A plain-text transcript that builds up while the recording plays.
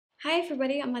Hi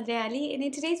everybody, I'm Andreea, and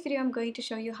in today's video I'm going to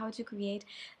show you how to create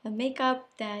a makeup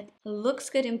that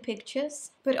looks good in pictures,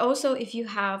 but also if you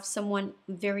have someone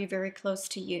very close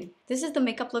to you. This is the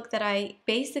makeup look that I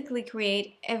basically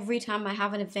create every time I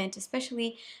have an event,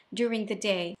 especially during the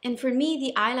day. And for me,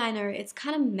 the eyeliner, it's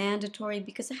kind of mandatory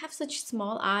because I have such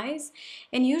small eyes,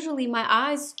 and usually my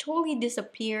eyes totally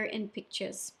disappear in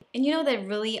pictures. And you know that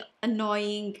really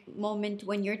annoying moment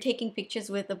when you're taking pictures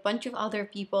with a bunch of other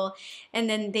people and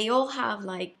then they all have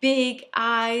like big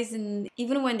eyes, and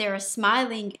even when they're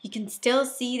smiling you can still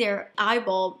see their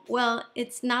eyeball. Well,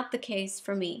 it's not the case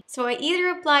for me. So I either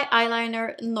apply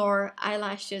eyeliner nor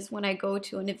eyelashes when I go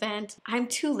to an event. I'm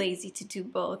too lazy to do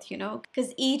both, you know,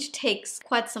 because each takes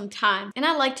quite some time. And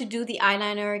I like to do the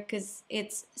eyeliner because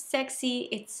it's sexy,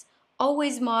 it's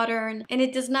always modern, and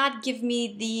it does not give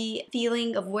me the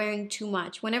feeling of wearing too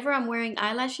much. Whenever I'm wearing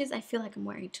eyelashes, I feel like I'm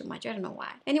wearing too much. I don't know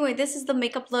why. Anyway, this is the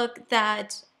makeup look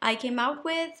that I came out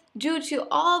with. Due to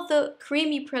all the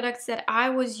creamy products that I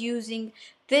was using,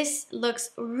 this looks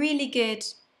really good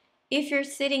if you're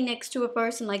sitting next to a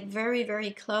person like very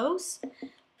close,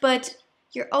 but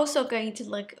you're also going to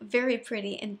look very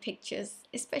pretty in pictures,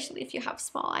 especially if you have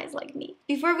small eyes like me.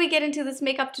 Before we get into this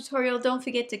makeup tutorial, don't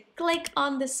forget to click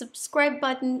on the subscribe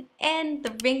button and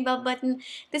the ring bell button.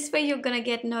 This way you're gonna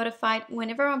get notified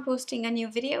whenever I'm posting a new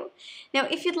video. Now,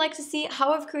 if you'd like to see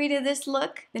how I've created this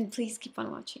look, then please keep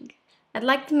on watching. I'd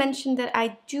like to mention that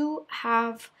I do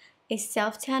have a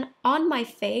self-tan on my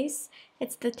face.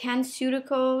 It's the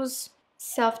Tanceuticals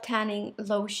self-tanning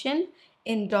lotion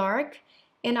in dark.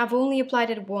 And I've only applied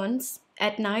it once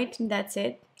at night and that's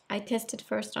it. I tested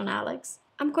first on Alex.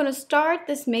 I'm gonna start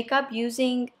this makeup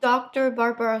using Dr.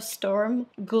 Barbara Sturm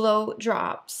Glow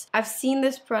Drops. I've seen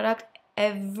this product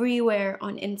everywhere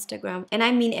on Instagram, and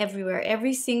I mean everywhere.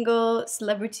 Every single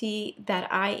celebrity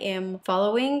that I am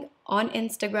following on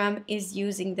Instagram is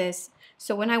using this.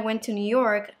 So when I went to New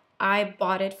York, I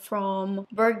bought it from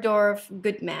Bergdorf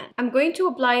Goodman. I'm going to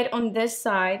apply it on this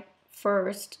side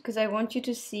first because I want you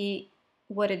to see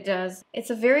what it does. It's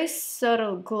a very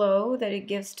subtle glow that it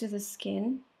gives to the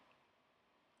skin,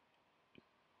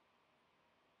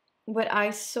 but I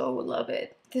so love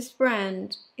it. This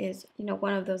brand is, you know,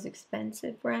 one of those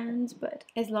expensive brands, but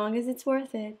as long as it's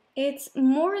worth it. It's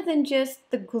more than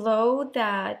just the glow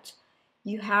that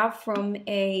you have from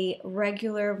a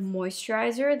regular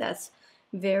moisturizer that's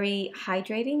very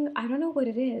hydrating. I don't know what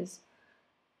it is,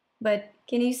 but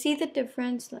can you see the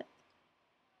difference? Like,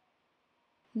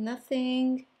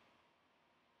 nothing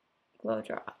glow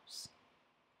drops.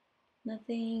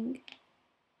 Nothing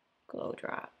glow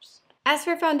drops. As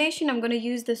for foundation, I'm going to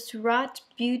use the Surat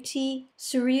Beauty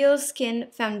Surreal Skin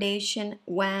Foundation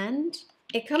Wand.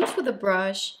 It comes with a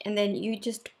brush and then you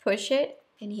just push it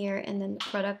in here and then the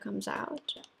product comes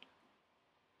out.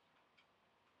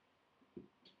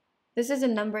 This is a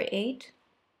number 8.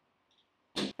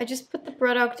 I just put the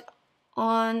product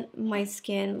on my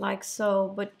skin like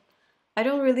so, but I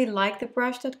don't really like the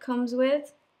brush that comes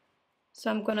with,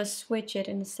 so I'm gonna switch it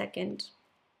in a second.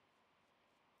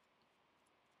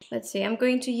 Let's see, I'm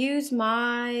going to use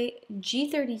my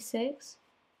G36.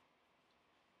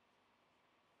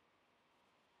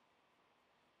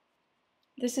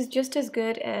 This is just as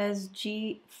good as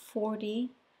G40,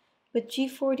 but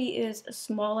G40 is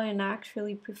smaller and I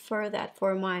actually prefer that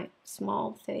for my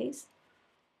small face.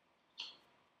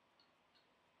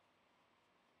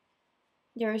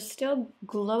 There is still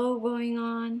glow going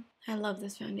on. I love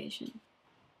this foundation.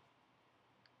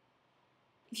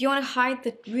 If you want to hide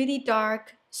the really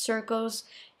dark circles,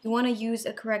 you want to use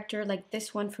a corrector like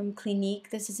this one from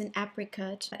Clinique. This is an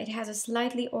apricot. It has a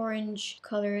slightly orange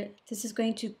color. This is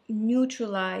going to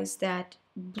neutralize that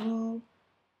blue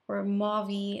or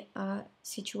mauve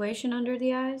situation under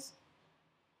the eyes.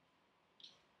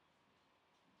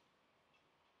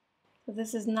 So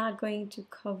this is not going to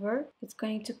cover, it's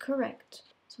going to correct.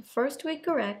 So first we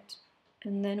correct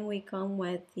and then we come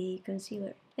with the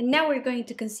concealer. And now we're going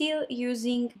to conceal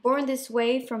using Born This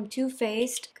Way from Too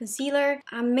Faced concealer.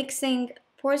 I'm mixing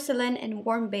porcelain and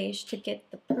warm beige to get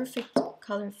the perfect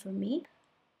color for me.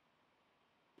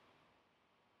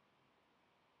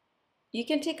 You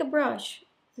can take a brush.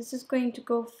 This is going to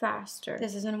go faster.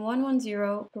 This is a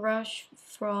 110 brush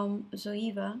from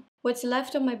Zoeva. What's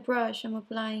left of my brush, I'm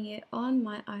applying it on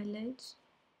my eyelids.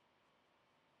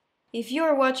 If you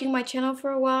are watching my channel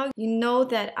for a while, you know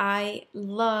that I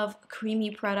love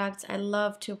creamy products. I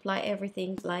love to apply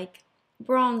everything like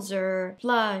bronzer,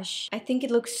 blush. I think it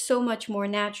looks so much more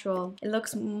natural. It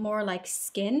looks more like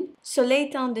skin. Soleil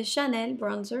Teint de Chanel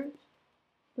bronzer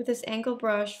with this angle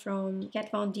brush from Kat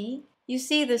Von D. You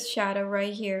see this shadow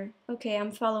right here. Okay,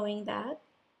 I'm following that.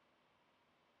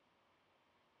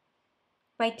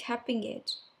 by tapping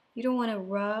it. You don't want to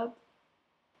rub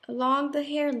along the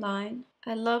hairline.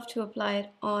 I love to apply it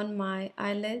on my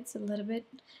eyelids a little bit.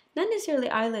 Not necessarily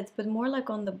eyelids, but more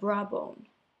like on the brow bone.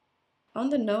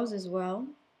 On the nose as well.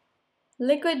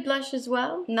 Liquid blush as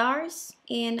well. NARS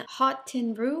in Hot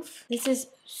Tin Roof. This is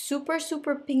super,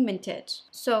 super pigmented.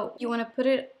 So you want to put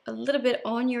it a little bit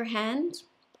on your hand.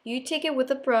 You take it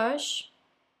with a brush,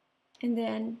 and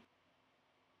then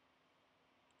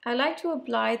I like to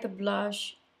apply the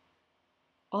blush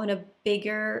on a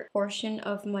bigger portion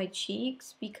of my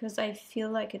cheeks because I feel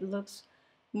like it looks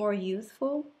more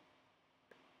youthful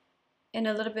and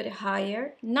a little bit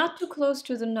higher. Not too close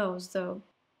to the nose though.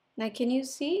 Now can you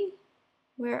see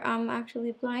where I'm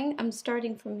actually applying? I'm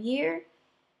starting from here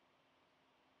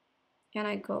and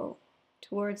I go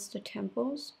towards the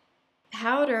temples.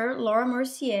 Powder Laura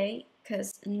Mercier,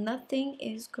 because nothing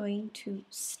is going to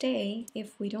stay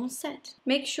if we don't set.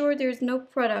 Make sure there's no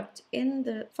product in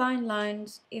the fine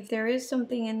lines. If there is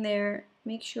something in there,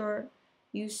 make sure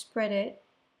you spread it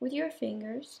with your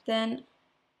fingers. Then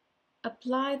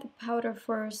apply the powder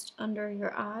first under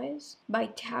your eyes by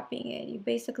tapping it. You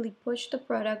basically push the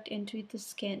product into the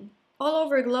skin. All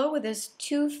Over Glow with this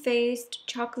Too Faced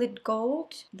Chocolate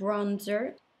Gold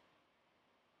bronzer.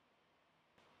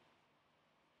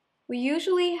 We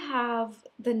usually have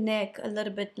the neck a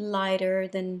little bit lighter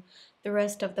than the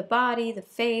rest of the body, the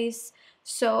face.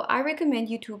 So I recommend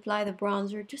you to apply the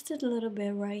bronzer just a little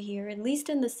bit right here, at least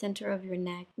in the center of your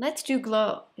neck. Let's do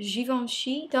Glow.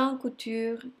 Givenchy Teint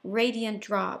Couture Radiant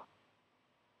Drop.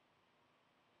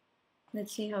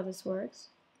 Let's see how this works.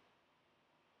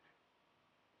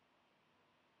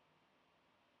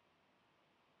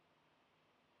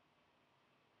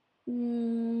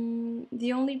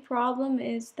 The only problem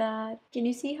is that, can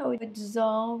you see how it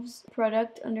dissolves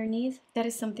product underneath? That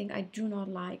is something I do not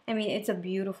like. I mean, it's a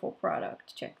beautiful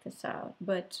product, check this out,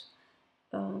 but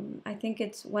I think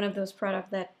it's one of those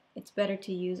products that it's better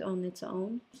to use on its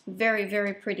own. Very,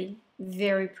 very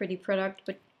pretty product,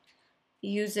 but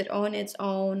use it on its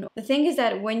own. The thing is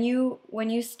that when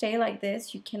you stay like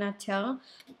this, you cannot tell,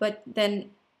 but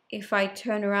then if I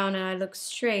turn around and I look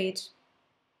straight,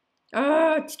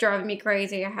 oh, it's driving me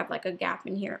crazy. I have like a gap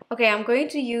in here. Okay, I'm going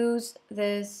to use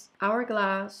this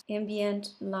Hourglass Ambient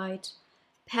Light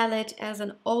palette as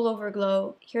an all over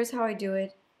glow. Here's how I do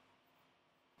it.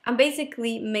 I'm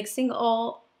basically mixing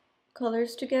all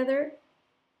colors together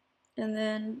and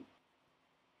then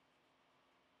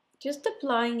just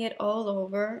applying it all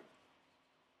over.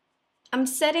 I'm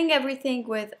setting everything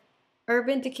with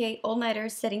Urban Decay All Nighter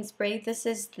Setting Spray. This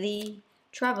is the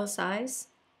travel size.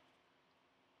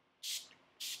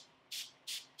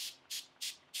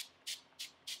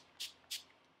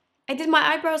 I did my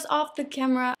eyebrows off the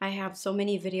camera. I have so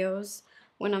many videos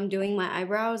when I'm doing my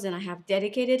eyebrows and I have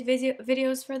dedicated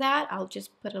videos for that. I'll just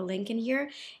put a link in here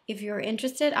if you're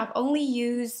interested. I've only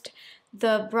used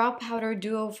the brow powder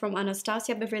duo from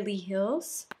Anastasia Beverly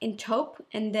Hills in taupe,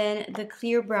 and then the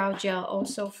clear brow gel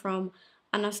also from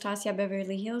Anastasia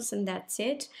Beverly Hills, and that's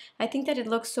it. I think that it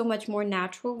looks so much more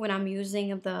natural when I'm using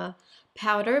the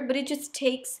powder, but it just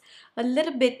takes a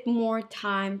little bit more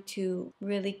time to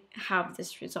really have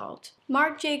this result.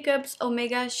 Marc Jacobs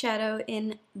Omega Shadow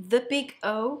in the Big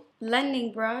O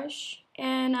blending brush,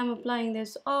 and I'm applying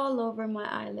this all over my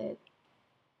eyelid.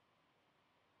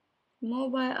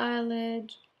 Mobile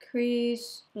eyelid,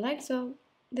 crease, like so.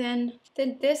 Then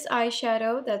this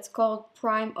eyeshadow that's called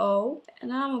Prime O,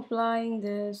 and I'm applying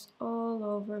this all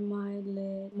over my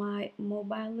lid, my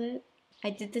mobile lid. I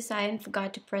did this eye and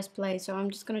forgot to press play, so I'm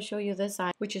just gonna show you this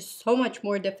eye, which is so much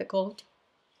more difficult.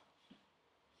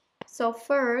 So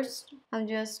first, I'm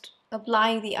just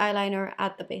applying the eyeliner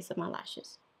at the base of my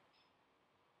lashes.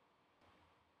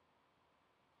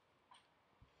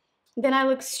 Then I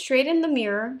look straight in the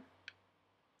mirror,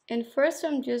 and first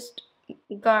I'm just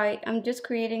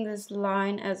creating this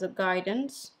line as a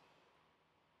guidance.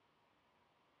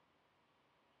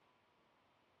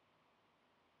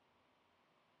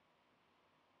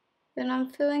 Then I'm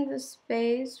filling the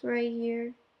space right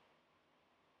here.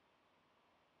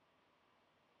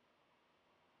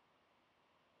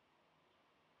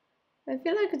 I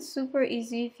feel like it's super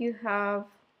easy if you have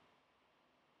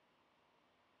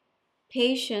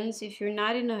patience, if you're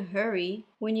not in a hurry.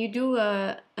 When you do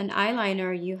an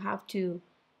eyeliner, you have to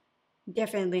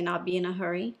definitely not be in a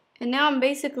hurry. And now I'm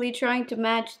basically trying to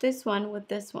match this one with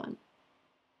this one.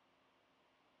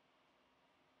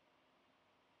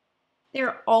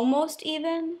 They're almost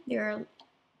even. They're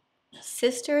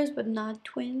sisters, but not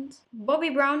twins.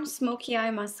 Bobbi Brown Smoky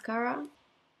Eye Mascara.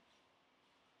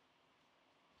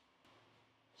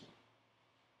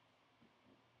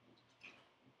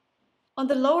 On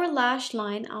the lower lash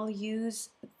line, I'll use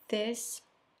this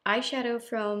eyeshadow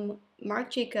from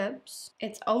Marc Jacobs.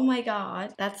 It's Oh My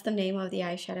God, that's the name of the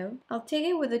eyeshadow. I'll take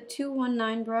it with a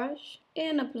 219 brush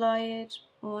and apply it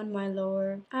on my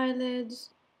lower eyelids.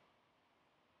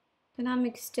 And I'm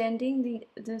extending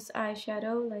this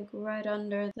eyeshadow like right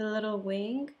under the little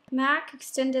wing. MAC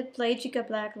Extended Plagica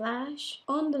Black Lash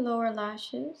on the lower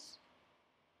lashes.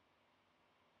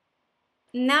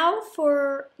 Now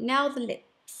the lips.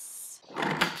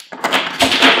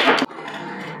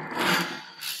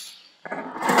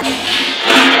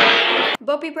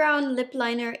 Bobbi Brown lip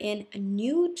liner in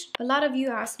nude. A lot of you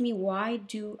ask me, why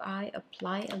do I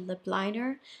apply a lip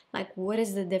liner? Like, what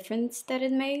is the difference that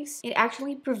it makes? It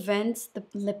actually prevents the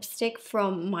lipstick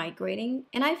from migrating,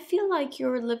 and I feel like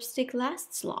your lipstick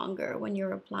lasts longer when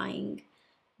you're applying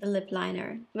the lip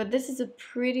liner. But this is a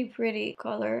pretty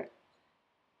color.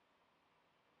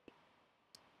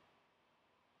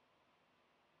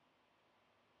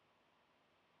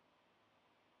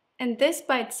 And this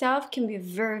by itself can be a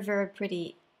very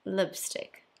pretty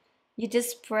lipstick. You just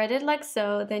spread it like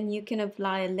so, then you can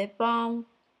apply a lip balm,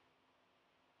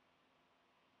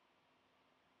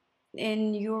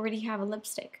 and you already have a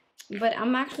lipstick. But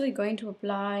I'm actually going to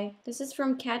apply, this is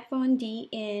from Kat Von D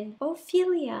in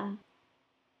Ophelia.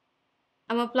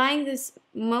 I'm applying this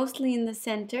mostly in the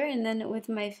center and then with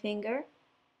my finger.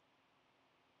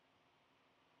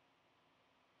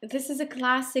 This is a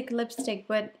classic lipstick,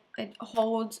 but it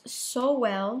holds so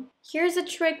well. Here's a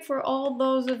trick for all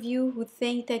those of you who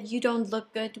think that you don't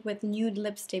look good with nude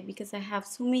lipstick, because I have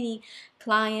so many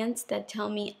clients that tell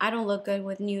me I don't look good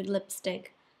with nude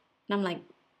lipstick. And I'm like,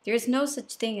 there's no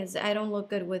such thing as I don't look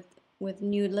good with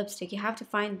nude lipstick. You have to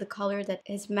find the color that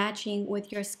is matching with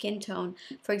your skin tone.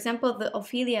 For example, the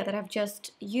Ophelia that I've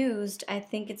just used, I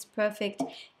think it's perfect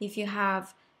if you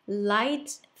have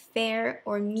light, fair,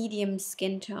 or medium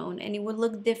skin tone, and it would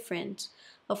look different.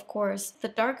 Of course, the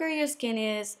darker your skin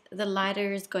is, the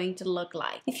lighter it's going to look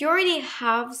like. If you already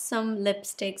have some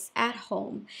lipsticks at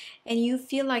home and you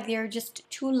feel like they're just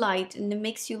too light and it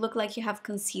makes you look like you have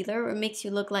concealer, or makes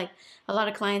you look like, a lot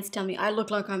of clients tell me I look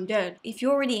like I'm dead. If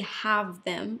you already have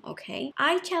them, okay,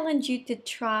 I challenge you to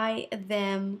try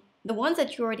them, the ones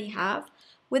that you already have,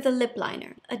 with a lip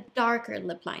liner, a darker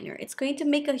lip liner. It's going to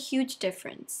make a huge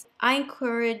difference. I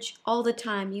encourage all the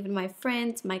time, even my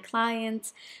friends, my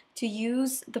clients, to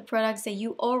use the products that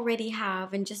you already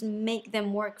have and just make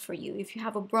them work for you. If you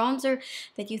have a bronzer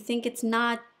that you think it's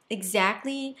not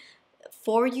exactly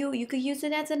for you, you could use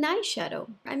it as an eyeshadow.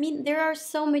 I mean, there are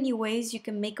so many ways you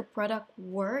can make a product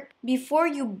work before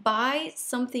you buy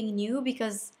something new,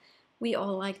 because we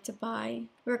all like to buy.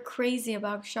 We're crazy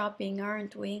about shopping,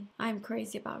 aren't we? I'm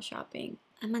crazy about shopping.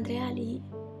 I'm Andreea,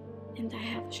 and I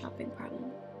have a shopping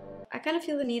problem. I kind of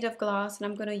feel the need of gloss, and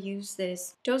I'm gonna use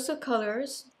this Dose of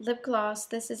Colors lip gloss.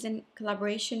 This is in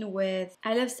collaboration with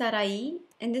I Love Sarai,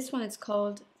 and this one is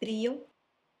called Brillo.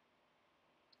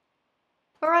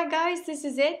 Alright guys, this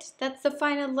is it. That's the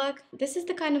final look. This is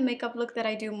the kind of makeup look that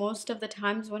I do most of the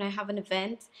times when I have an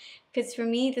event, because for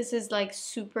me this is like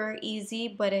super easy,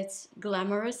 but it's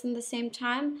glamorous in the same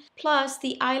time. Plus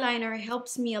the eyeliner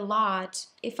helps me a lot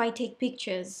if I take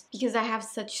pictures, because I have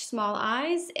such small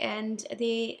eyes, and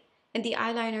the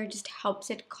eyeliner just helps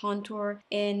it contour,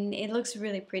 and it looks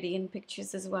really pretty in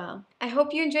pictures as well. I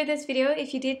hope you enjoyed this video.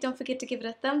 If you did, don't forget to give it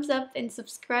a thumbs up and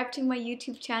subscribe to my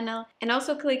YouTube channel, and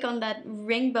also click on that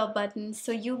ring bell button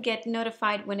so you get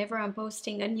notified whenever I'm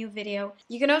posting a new video.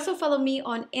 You can also follow me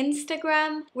on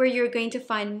Instagram, where you're going to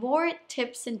find more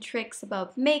tips and tricks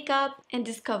about makeup and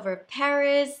discover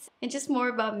Paris and just more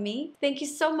about me. Thank you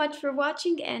so much for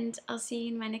watching, and I'll see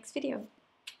you in my next video.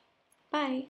 Bye!